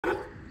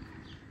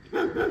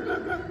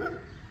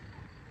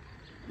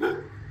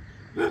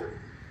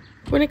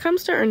When it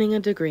comes to earning a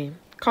degree,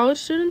 college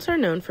students are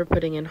known for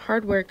putting in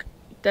hard work,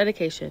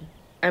 dedication,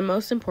 and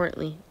most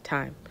importantly,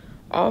 time,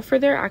 all for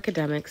their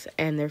academics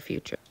and their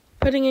future.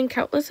 Putting in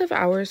countless of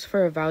hours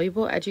for a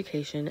valuable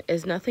education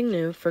is nothing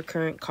new for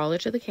current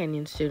College of the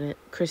Canyon student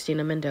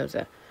Christina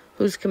Mendoza,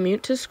 whose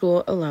commute to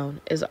school alone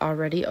is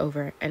already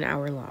over an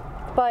hour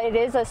long. But it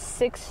is a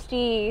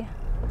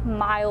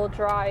 60-mile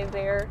drive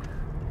there.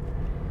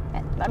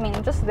 I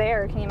mean, just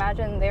there. Can you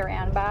imagine there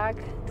and back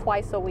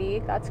twice a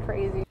week? That's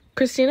crazy.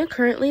 Christina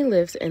currently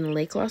lives in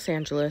Lake Los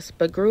Angeles,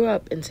 but grew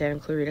up in Santa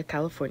Clarita,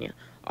 California,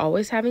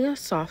 always having a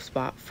soft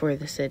spot for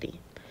the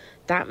city.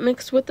 That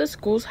mixed with the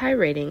school's high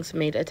ratings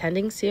made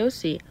attending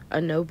COC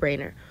a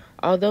no-brainer,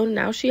 although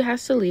now she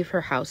has to leave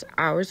her house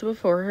hours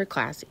before her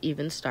class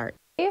even starts.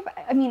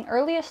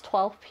 Early as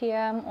 12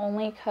 p.m.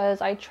 only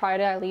because I try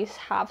to at least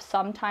have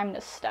some time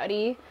to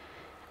study.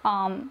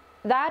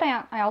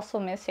 I also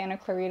miss Santa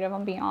Clarita, if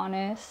I'm being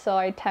honest. So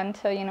I tend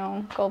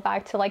to, go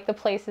back to like the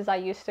places I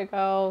used to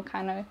go,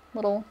 kind of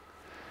little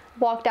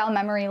walk down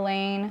memory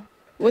lane.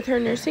 With her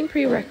nursing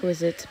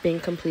prerequisites being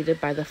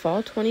completed by the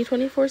fall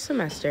 2024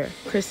 semester,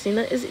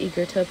 Christina is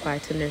eager to apply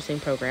to nursing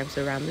programs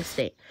around the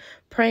state,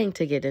 praying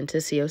to get into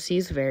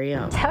COC's very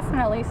own.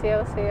 Definitely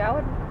COC. I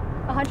would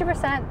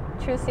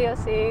 100% choose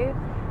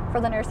COC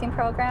for the nursing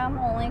program,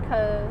 only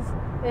because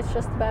it's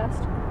just the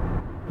best.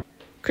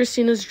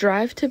 Christina's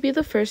drive to be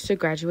the first to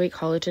graduate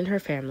college in her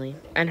family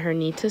and her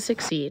need to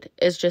succeed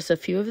is just a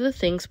few of the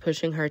things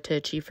pushing her to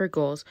achieve her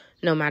goals,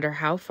 no matter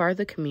how far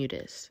the commute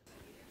is.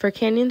 For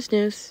Canyons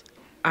News,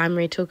 I'm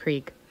Rachel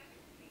Krieg.